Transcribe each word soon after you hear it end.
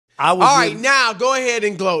All right, now go ahead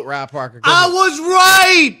and gloat, Rob Parker. I was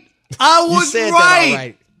right. I was you said right.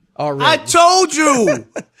 That all right. Already. I told you.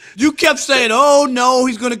 You kept saying, "Oh no,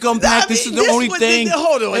 he's going to come back. This is the only thing."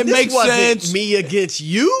 Hold on, it makes sense. Me against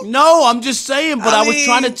you? No, I'm just saying. But I was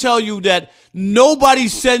trying to tell you that nobody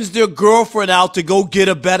sends their girlfriend out to go get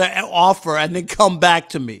a better offer and then come back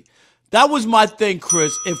to me. That was my thing,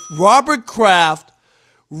 Chris. If Robert Kraft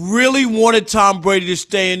really wanted Tom Brady to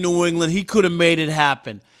stay in New England, he could have made it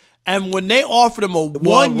happen. And when they offered him a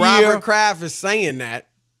 1 year, Robert Kraft is saying that.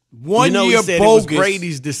 1 year he said bogus. It was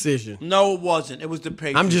Brady's decision. No, it wasn't. It was the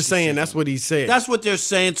Patriots. I'm just saying decision. that's what he said. That's what they're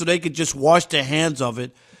saying, so they could just wash their hands of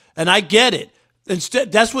it. And I get it.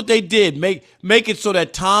 Instead, that's what they did. Make it so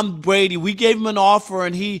that Tom Brady, we gave him an offer,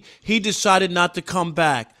 and he decided not to come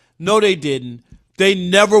back. No, they didn't. They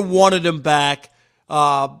never wanted him back.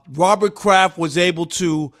 Robert Kraft was able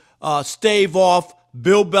to stave off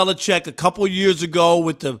Bill Belichick a couple years ago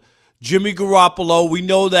with the Jimmy Garoppolo. We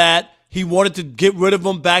know that. He wanted to get rid of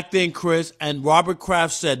him back then, Chris, and Robert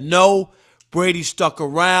Kraft said no. Brady stuck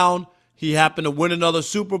around. He happened to win another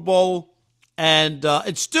Super Bowl, and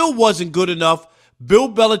it still wasn't good enough.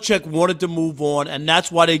 Bill Belichick wanted to move on, and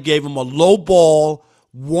that's why they gave him a low ball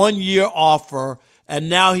 1 year offer, and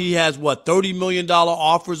now he has, $30 million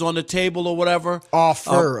offers on the table or whatever?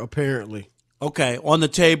 Apparently. Okay, on the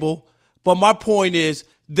table. But my point is,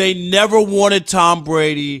 they never wanted Tom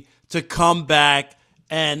Brady to come back.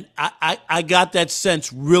 And I got that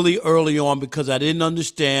sense really early on because I didn't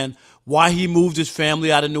understand why he moved his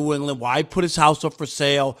family out of New England, why he put his house up for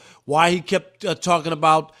sale, why he kept talking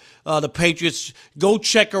about the Patriots. Go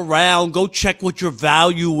check around, go check what your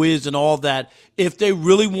value is and all that. If they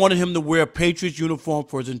really wanted him to wear a Patriots uniform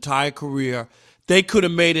for his entire career, they could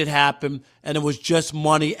have made it happen, and it was just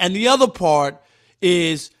money. And the other part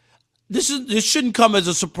is this shouldn't come as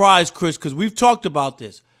a surprise, Chris, because we've talked about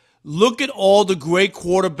this. Look at all the great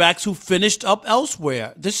quarterbacks who finished up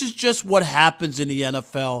elsewhere. This is just what happens in the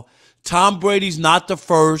NFL. Tom Brady's not the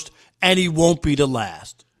first, and he won't be the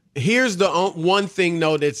last. Here's the one thing,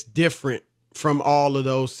 though, that's different from all of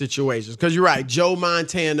those situations. Because you're right, Joe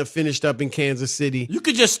Montana finished up in Kansas City. You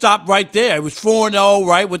could just stop right there. It was 4-0,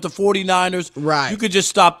 right, with the 49ers. Right. You could just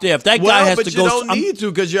stop there. If that guy has to go. But you don't need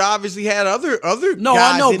to because you obviously had other no,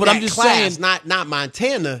 guys I know, in but that I'm just class, saying. Not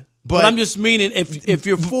Montana. But I'm just meaning if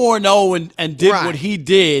you're 4-0 and did what he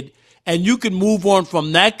did, and you can move on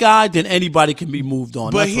from that guy, then anybody can be moved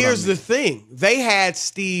on. But here's the thing. They had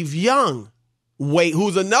Steve Young,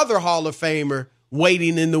 who's another Hall of Famer,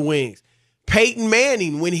 waiting in the wings. Peyton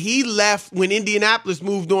Manning, when he left, when Indianapolis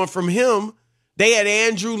moved on from him, they had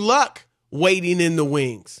Andrew Luck waiting in the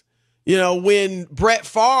wings. You know, when Brett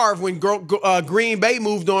Favre, when Green Bay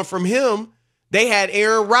moved on from him, they had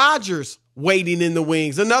Aaron Rodgers waiting in the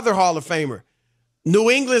wings, another Hall of Famer. New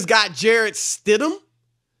England's got Jarrett Stidham.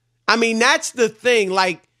 I mean, that's the thing.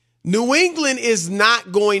 Like, New England is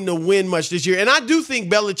not going to win much this year. And I do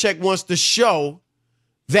think Belichick wants to show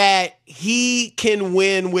that he can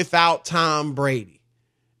win without Tom Brady.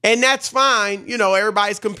 And that's fine. You know,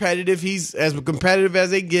 everybody's competitive. He's as competitive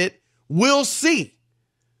as they get. We'll see.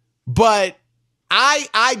 But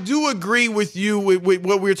I do agree with you with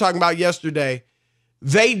what we were talking about yesterday.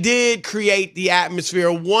 They did create the atmosphere,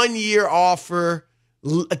 a 1 year offer,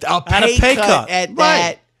 a pay cut at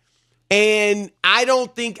that. And I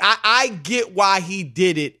don't think I get why he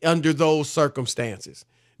did it under those circumstances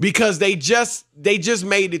because they just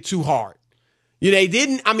made it too hard. They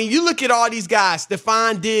didn't. I mean, you look at all these guys.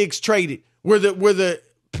 Stephon Diggs traded. Were the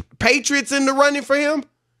Patriots in the running for him?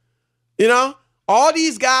 You know, all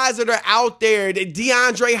these guys that are out there.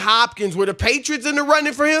 DeAndre Hopkins, were the Patriots in the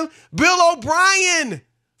running for him? Bill O'Brien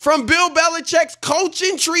from Bill Belichick's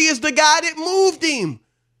coaching tree is the guy that moved him.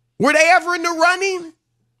 Were they ever in the running?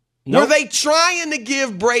 Nope. Were they trying to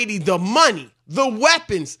give Brady the money, the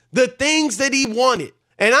weapons, the things that he wanted?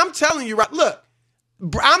 And I'm telling you, right, look,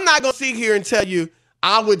 I'm not going to sit here and tell you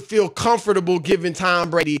I would feel comfortable giving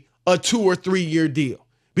Tom Brady a 2 or 3 year deal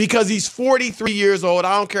because he's 43 years old.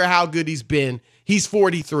 I don't care how good he's been. He's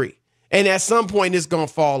 43. And at some point, it's going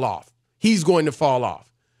to fall off. He's going to fall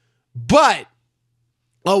off. But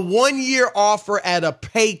a 1 year offer at a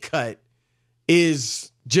pay cut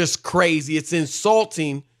is just crazy. It's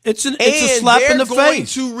insulting. It's a slap in the face. They're going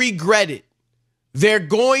to regret it. They're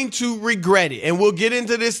going to regret it. And we'll get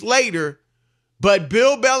into this later. But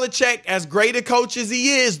Bill Belichick, as great a coach as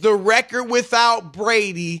he is, the record without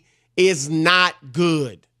Brady is not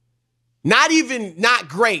good. Not even not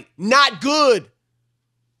great. Not good.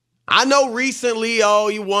 I know recently,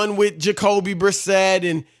 he won with Jacoby Brissett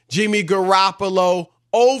and Jimmy Garoppolo.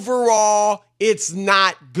 Overall, it's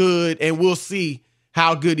not good. And we'll see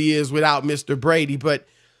how good he is without Mr. Brady. But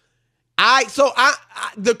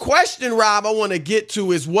the question, Rob, I want to get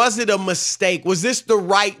to is, was it a mistake? Was this the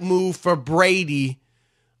right move for Brady?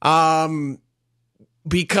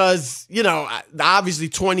 Because, obviously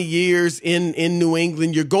 20 years in New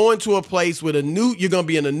England, you're going to a place with you're going to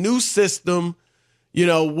be in a new system.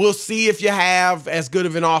 We'll see if you have as good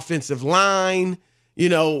of an offensive line.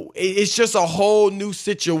 It's just a whole new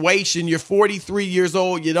situation. You're 43 years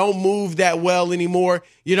old. You don't move that well anymore.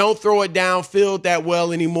 You don't throw it downfield that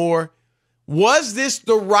well anymore. Was this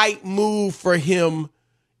the right move for him,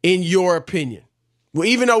 in your opinion? Well,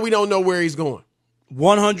 even though we don't know where he's going.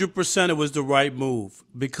 100% it was the right move,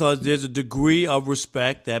 because there's a degree of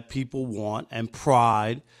respect that people want and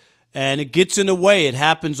pride, and it gets in the way. It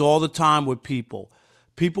happens all the time with people.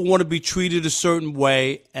 People want to be treated a certain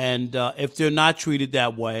way, and if they're not treated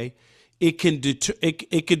that way, it can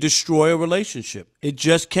destroy a relationship. It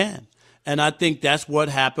just can. And I think that's what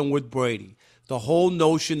happened with Brady. The whole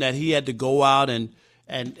notion that he had to go out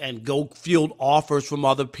and go field offers from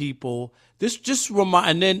other people. This just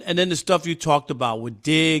and then the stuff you talked about with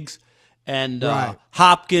Diggs and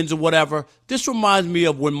Hopkins or whatever. This reminds me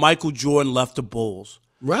of when Michael Jordan left the Bulls.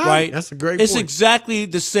 Right? That's a great point. It's exactly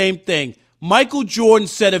the same thing. Michael Jordan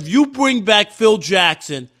said, if you bring back Phil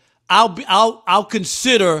Jackson, I'll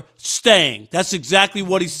consider staying. That's exactly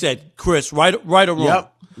what he said, Chris, right or wrong?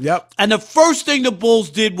 Yep. And the first thing the Bulls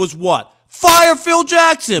did was what? Fire Phil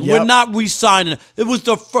Jackson. We're not re-signing. It was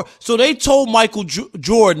the first. So they told Michael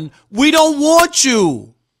Jordan, we don't want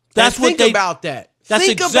you. That's what they about that. That's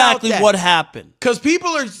exactly what happened. Because people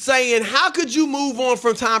are saying, how could you move on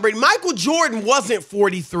from Tom Brady? Michael Jordan wasn't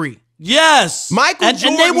 43. Yes. Michael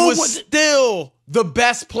Jordan was still the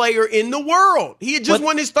best player in the world. He had just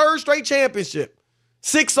won his third straight championship.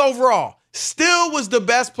 6 overall. Still was the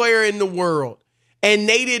best player in the world. And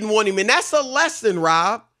they didn't want him. And that's a lesson,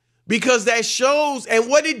 Rob, because that shows. And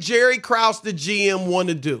what did Jerry Krause, the GM, want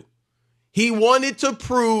to do? He wanted to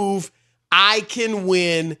prove, I can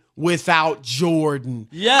win without Jordan.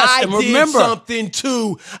 Yes, I did something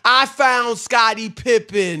too. I found Scottie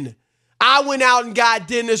Pippen. I went out and got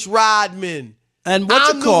Dennis Rodman. And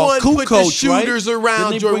what's it called? I'm the one put the shooters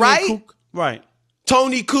around you, right? Right.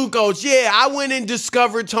 Tony Kukoc. Yeah, I went and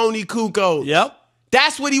discovered Tony Kukoc. Yep.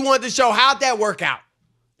 That's what he wanted to show. How'd that work out?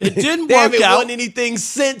 It didn't they work haven't out. won anything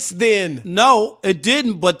since then. No, it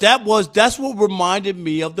didn't. But that's what reminded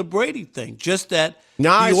me of the Brady thing. Just that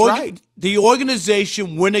the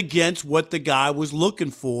organization went against what the guy was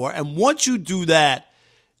looking for. And once you do that,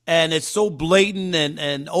 and it's so blatant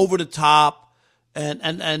and over the top, and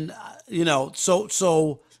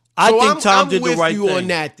so I think Tom did the right thing. I'm with you on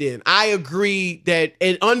that. Then I agree that,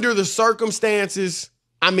 and under the circumstances,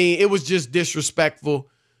 I mean, it was just disrespectful.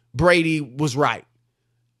 Brady was right.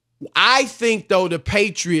 I think, though, the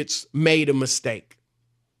Patriots made a mistake.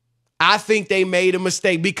 I think they made a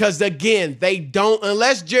mistake because, again, they don't,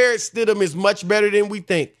 unless Jarrett Stidham is much better than we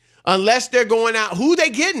think, unless they're going out, who they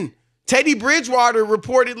getting? Teddy Bridgewater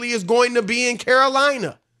reportedly is going to be in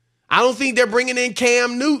Carolina. I don't think they're bringing in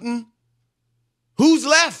Cam Newton. Who's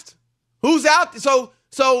left? Who's out?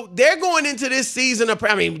 So they're going into this season.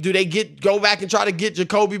 I mean, do they go back and try to get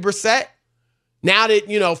Jacoby Brissett? Now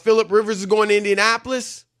that, Phillip Rivers is going to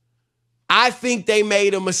Indianapolis? I think they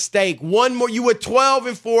made a mistake. One more. You were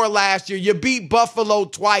 12-4 last year. You beat Buffalo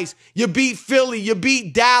twice. You beat Philly. You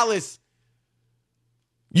beat Dallas.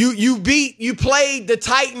 You played the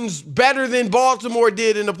Titans better than Baltimore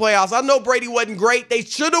did in the playoffs. I know Brady wasn't great. They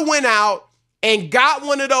should have went out and got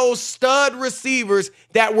one of those stud receivers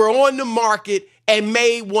that were on the market and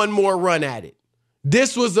made one more run at it.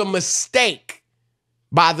 This was a mistake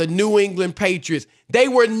by the New England Patriots. They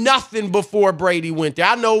were nothing before Brady went there.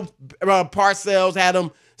 I know Parcells had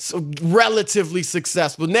them relatively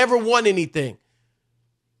successful, never won anything.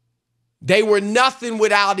 They were nothing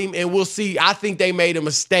without him, and we'll see. I think they made a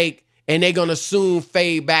mistake, and they're going to soon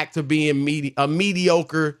fade back to being a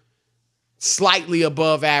mediocre, slightly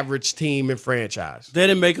above average team and franchise. They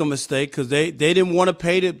didn't make a mistake because they didn't want to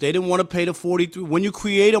pay the 43. When you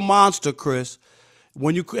create a monster, Chris,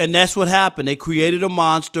 and that's what happened. They created a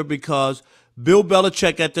monster because Bill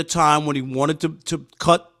Belichick at the time, when he wanted to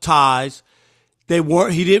cut ties, he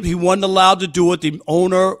wasn't allowed to do it. The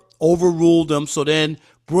owner overruled him. So then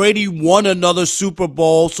Brady won another Super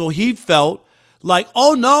Bowl, so he felt like,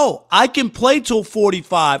 oh no, I can play till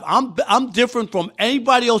 45. I'm different from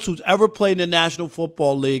anybody else who's ever played in the National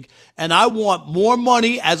Football League, and I want more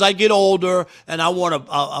money as I get older, and I want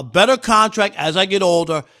a better contract as I get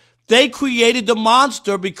older. They created the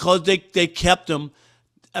monster because they kept him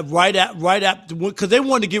right after, because they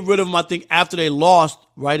wanted to get rid of him, I think, after they lost,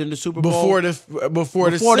 right, in the Super Bowl. Before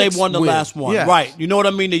they won the last one. Yes. Right. You know what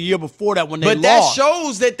I mean? The year before that when they lost. But that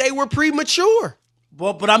shows that they were premature.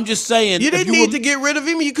 But I'm just saying. You didn't need to get rid of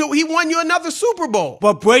him. He won you another Super Bowl.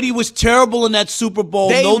 But Brady was terrible in that Super Bowl.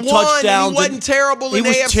 No touchdowns. He wasn't terrible in the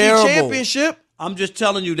AFC Championship. I'm just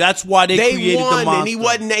telling you, that's why they created won, the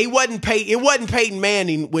monster. And it wasn't Peyton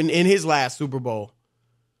Manning in his last Super Bowl.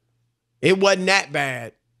 It wasn't that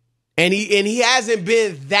bad. And he hasn't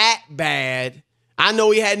been that bad. I know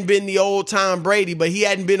he hadn't been the old Tom Brady, but he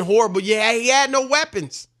hadn't been horrible. Yeah, he had no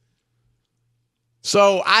weapons.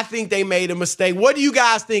 So I think they made a mistake. What do you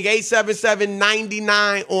guys think?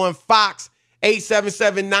 877-99 on Fox,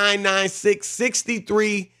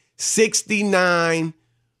 877-996-6369.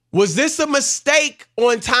 Was this a mistake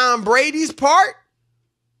on Tom Brady's part?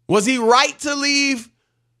 Was he right to leave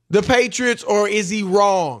the Patriots, or is he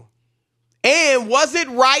wrong? And was it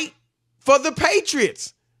right for the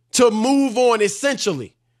Patriots to move on,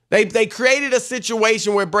 essentially? They created a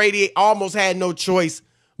situation where Brady almost had no choice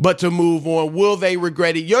but to move on. Will they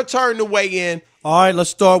regret it? Your turn to weigh in. All right, let's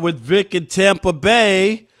start with Vic in Tampa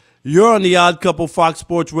Bay. You're on the Odd Couple Fox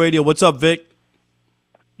Sports Radio. What's up, Vic?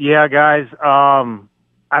 Yeah, guys.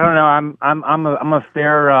 I don't know. I'm a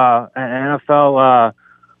fair NFL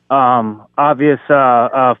obvious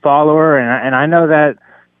follower, and I know that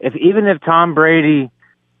even if Tom Brady,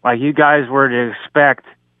 like you guys were to expect,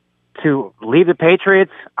 to leave the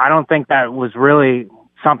Patriots, I don't think that was really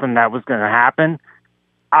something that was going to happen.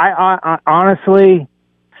 I honestly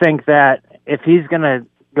think that if he's going to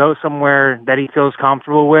go somewhere that he feels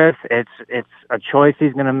comfortable with, it's a choice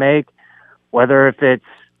he's going to make, whether if it's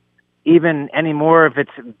even anymore if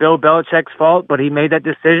it's Bill Belichick's fault, but he made that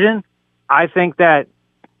decision. I think that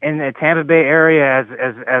in the Tampa Bay area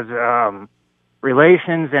as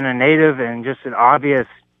relations and a native and just an obvious,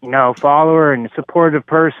 follower and supportive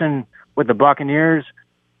person with the Buccaneers,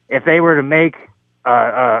 if they were to make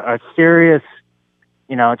a serious,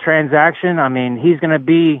 transaction, I mean, he's going to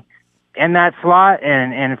be in that slot,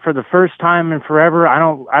 and for the first time in forever, I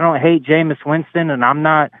don't hate Jameis Winston, and I'm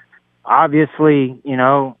not obviously,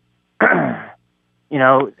 going to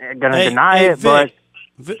deny it, Vic,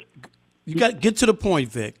 Vic, you got to get to the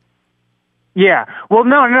point, Vic. Yeah. Well,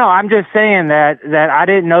 no, I'm just saying that I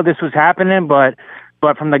didn't know this was happening, but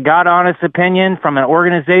from the God honest opinion, from an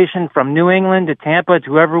organization, from New England to Tampa to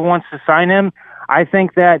whoever wants to sign him, I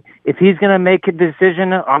think that if he's going to make a decision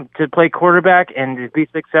to play quarterback and to be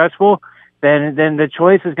successful, then the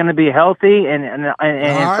choice is going to be healthy and for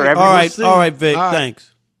everyone. All right, Vic.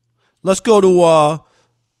 Thanks. Let's go to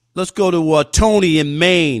Tony in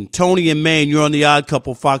Maine. Tony in Maine, you're on the Odd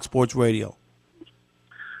Couple Fox Sports Radio.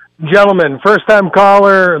 Gentlemen, first-time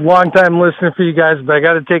caller, long-time listener for you guys, but I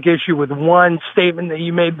got to take issue with one statement that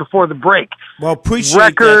you made before the break. Well,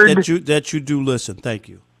 appreciate that you do listen. Thank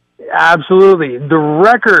you. Absolutely. The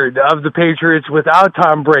record of the Patriots without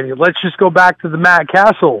Tom Brady, let's just go back to the Matt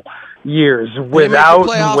Castle years. Without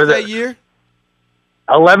that year?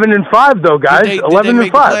 11-5 though, guys.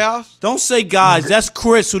 11-5. Don't say guys. That's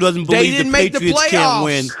Chris who doesn't believe the Patriots can't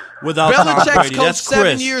win without Tom Brady. That's Chris.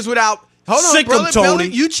 7 years without. Hold on, brother. Tony.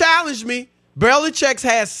 You challenged me. Belichick's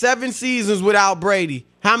has 7 seasons without Brady.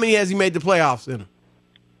 How many has he made the playoffs in?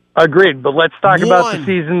 Agreed, but let's talk about the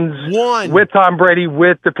seasons with Tom Brady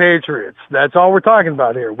with the Patriots. That's all we're talking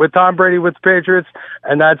about here. With Tom Brady with the Patriots,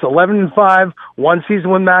 and that's 11-5, 1 season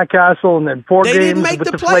with Matt Castle, and then 4 games with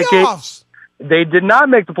the playoffs. They did not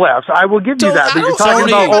make the playoffs. I will give you that. But you're talking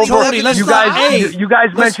about you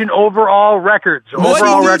guys mentioned overall records.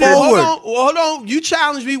 Hold on. You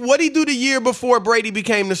challenged me. What did he do the year before Brady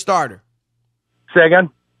became the starter? Say again?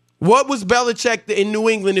 What was Belichick in New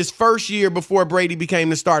England his first year before Brady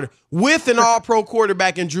became the starter with an all-pro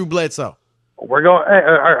quarterback in Drew Bledsoe? We're going.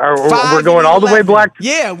 We're going all the way black.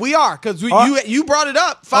 Yeah, we are because you brought it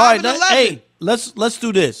up. 5-11. Hey, let's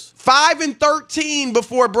do this. 5-13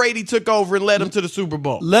 before Brady took over and led him to the Super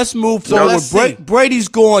Bowl. Let's move forward. Brady's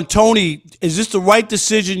gone. Tony, is this the right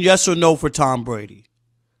decision? Yes or no for Tom Brady?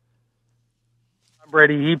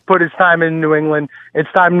 Brady, he put his time in New England. It's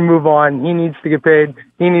time to move on. He needs to get paid.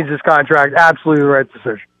 He needs his contract. Absolutely the right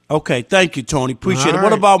decision. Okay, thank you, Tony. Appreciate it.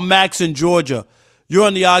 What about Max in Georgia? You're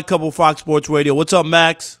on the Odd Couple Fox Sports Radio. What's up,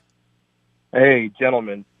 Max? Hey,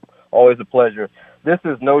 gentlemen. Always a pleasure. This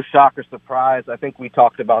is no shock or surprise. I think we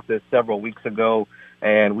talked about this several weeks ago,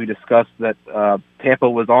 and we discussed that Tampa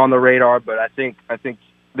was on the radar, but I think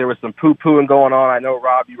there was some poo-pooing going on. I know,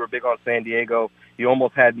 Rob, you were big on San Diego. You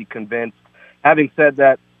almost had me convinced. Having said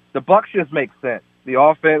that, the Bucs just make sense. The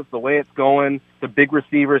offense, the way it's going, the big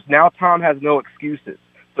receivers. Now Tom has no excuses.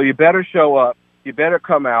 So you better show up. You better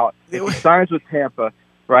come out. If he signs with Tampa,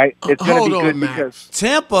 right, it's going to be good because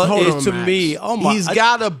Tampa is to me, oh my. He's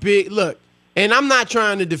got a big, look, and I'm not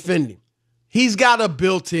trying to defend him. He's got a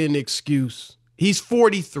built-in excuse. He's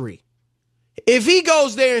 43. If he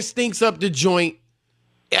goes there and stinks up the joint,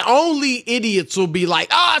 only idiots will be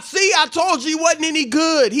like, see, I told you he wasn't any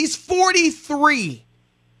good. He's 43.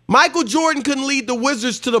 Michael Jordan couldn't lead the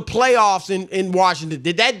Wizards to the playoffs in Washington.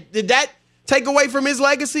 Did that take away from his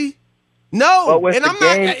legacy? No. And I'm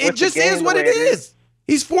not. It just is what it is.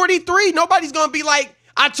 He's 43. Nobody's going to be like,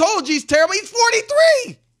 I told you he's terrible. He's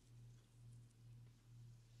 43.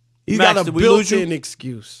 He's got a built-in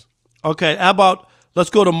excuse. Okay, how about let's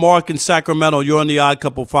go to Mark in Sacramento. You're on the Odd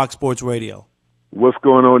Couple, Fox Sports Radio. What's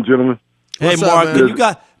going on, gentlemen? Hey, Mark,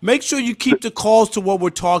 make sure you keep the calls to what we're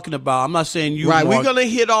talking about. I'm not saying you, right, Mark. We're going to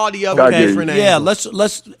hit all the other different angles.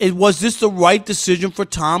 Yeah, was this the right decision for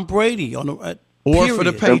Tom Brady or for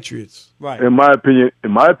the Patriots? Right. In my opinion,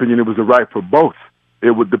 it was the right for both.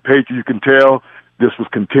 It was the Patriots. You can tell this was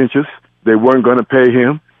contentious. They weren't going to pay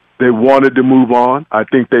him. They wanted to move on. I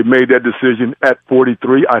think they made that decision at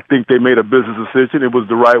 43. I think they made a business decision. It was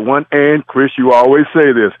the right one. And, Chris, you always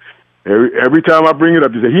say this. Every time I bring it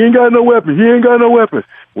up, you say, he ain't got no weapons. He ain't got no weapons.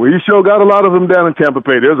 Well, he sure got a lot of them down in Tampa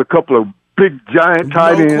Bay. There's a couple of big, giant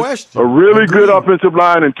tight ends, a really good offensive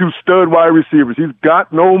line, and 2 stud wide receivers. He's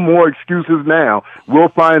got no more excuses now. We'll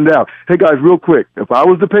find out. Hey, guys, real quick. If I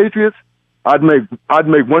was the Patriots, I'd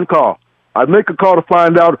make one call. I'd make a call to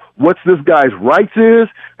find out what's this guy's rights is,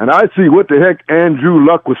 and I'd see what the heck Andrew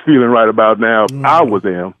Luck was feeling right about now. If I was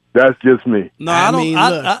him. That's just me. No, I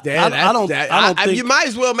don't think you might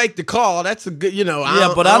as well make the call. That's a good,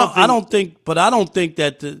 I don't think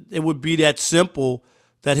that it would be that simple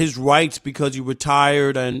that his rights because he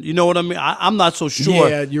retired and you know what I mean. I'm not so sure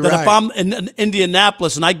that if I'm in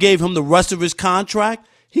Indianapolis and I gave him the rest of his contract,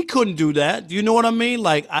 he couldn't do that. Do you know what I mean?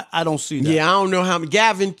 Like I don't see that. Yeah, I don't know how.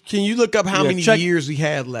 Gavin, can you look up how many years he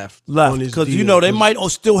had left on his because deal? They might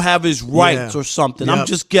still have his rights or something. Yep. I'm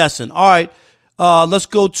just guessing. All right. Let's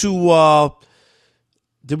go to,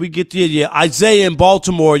 did we get Isaiah in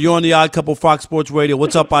Baltimore. You're on the Odd Couple Fox Sports Radio.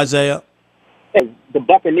 What's up, Isaiah? Hey, the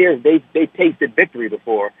Buccaneers, they tasted victory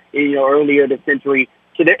before, earlier this century.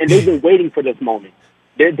 So and they've been waiting for this moment.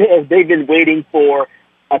 They've been waiting for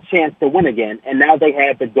a chance to win again. And now they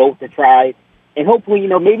have the GOAT to try. And hopefully,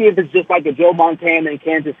 maybe if it's just like a Joe Montana in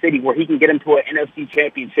Kansas City where he can get them to an NFC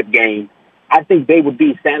championship game, I think they would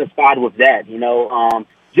be satisfied with that,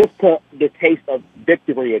 just to the taste of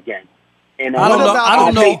victory again. And I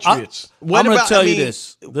don't know. Patriots? I'm going to tell you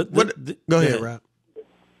this. Go ahead, Rob.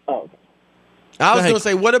 Oh, I was going to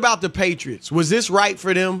say, what about the Patriots? Was this right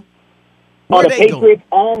for them? The Patriots.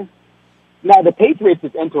 Now the Patriots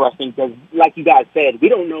is interesting because, like you guys said, we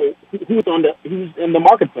don't know who's in the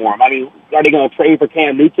market for them. I mean, are they going to trade for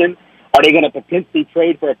Cam Newton? Are they going to potentially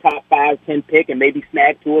trade for a top 5-10 pick and maybe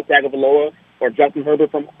snag Tua Tagovailoa or Justin Herbert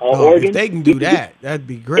from Oregon? If they can do that, that'd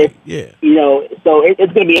be great. So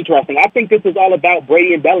it's going to be interesting. I think this is all about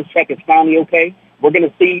Brady and Belichick is finally okay. We're going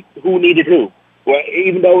to see who needed who. Well,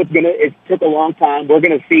 even though it took a long time, we're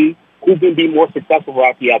going to see who can be more successful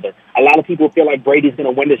throughout the other. A lot of people feel like Brady's going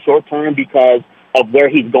to win the short term because of where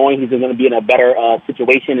he's going. He's going to be in a better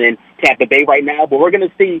situation in Tampa Bay right now. But we're going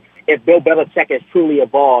to see if Bill Belichick has truly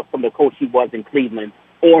evolved from the coach he was in Cleveland,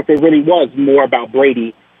 or if it really was more about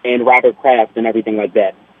Brady and Robert Kraft and everything like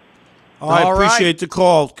that. I appreciate the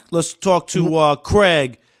call. Let's talk to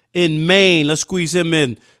Craig in Maine. Let's squeeze him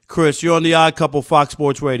in. Chris, you're on the Odd Couple, Fox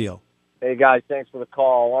Sports Radio. Hey, guys, thanks for the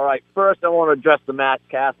call. All right, first I want to address the Matt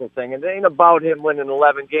Castle thing. It ain't about him winning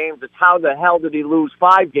 11 games. It's how the hell did he lose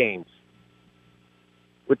 5 games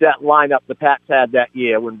with that lineup the Pats had that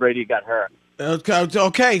year when Brady got hurt?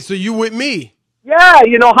 Okay, so you with me. Yeah,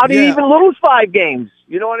 how do you even lose 5 games?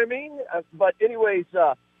 You know what I mean? But anyways,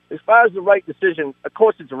 as far as the right decision, of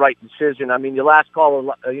course it's the right decision. I mean, your last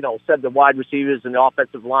caller, said the wide receivers and the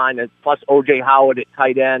offensive line, and plus O.J. Howard at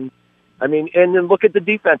tight end. I mean, and then look at the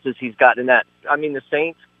defenses he's got in that. I mean, the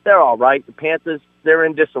Saints, they're all right. The Panthers, they're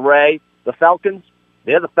in disarray. The Falcons,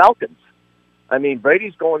 they're the Falcons. I mean,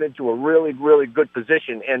 Brady's going into a really, really good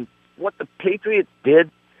position. And what the Patriots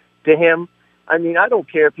did to him, I mean, I don't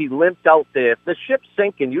care if he limped out there. If the ship's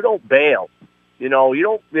sinking, you don't bail. You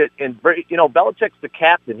don't. And Belichick's the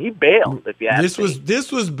captain. He bailed. If you ask me.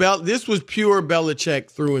 This was pure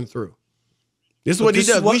Belichick through and through. This is what he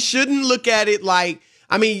does. We shouldn't look at it like.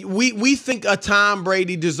 I mean, we think a Tom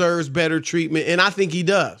Brady deserves better treatment, and I think he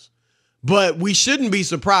does. But we shouldn't be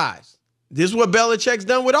surprised. This is what Belichick's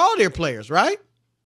done with all their players, right?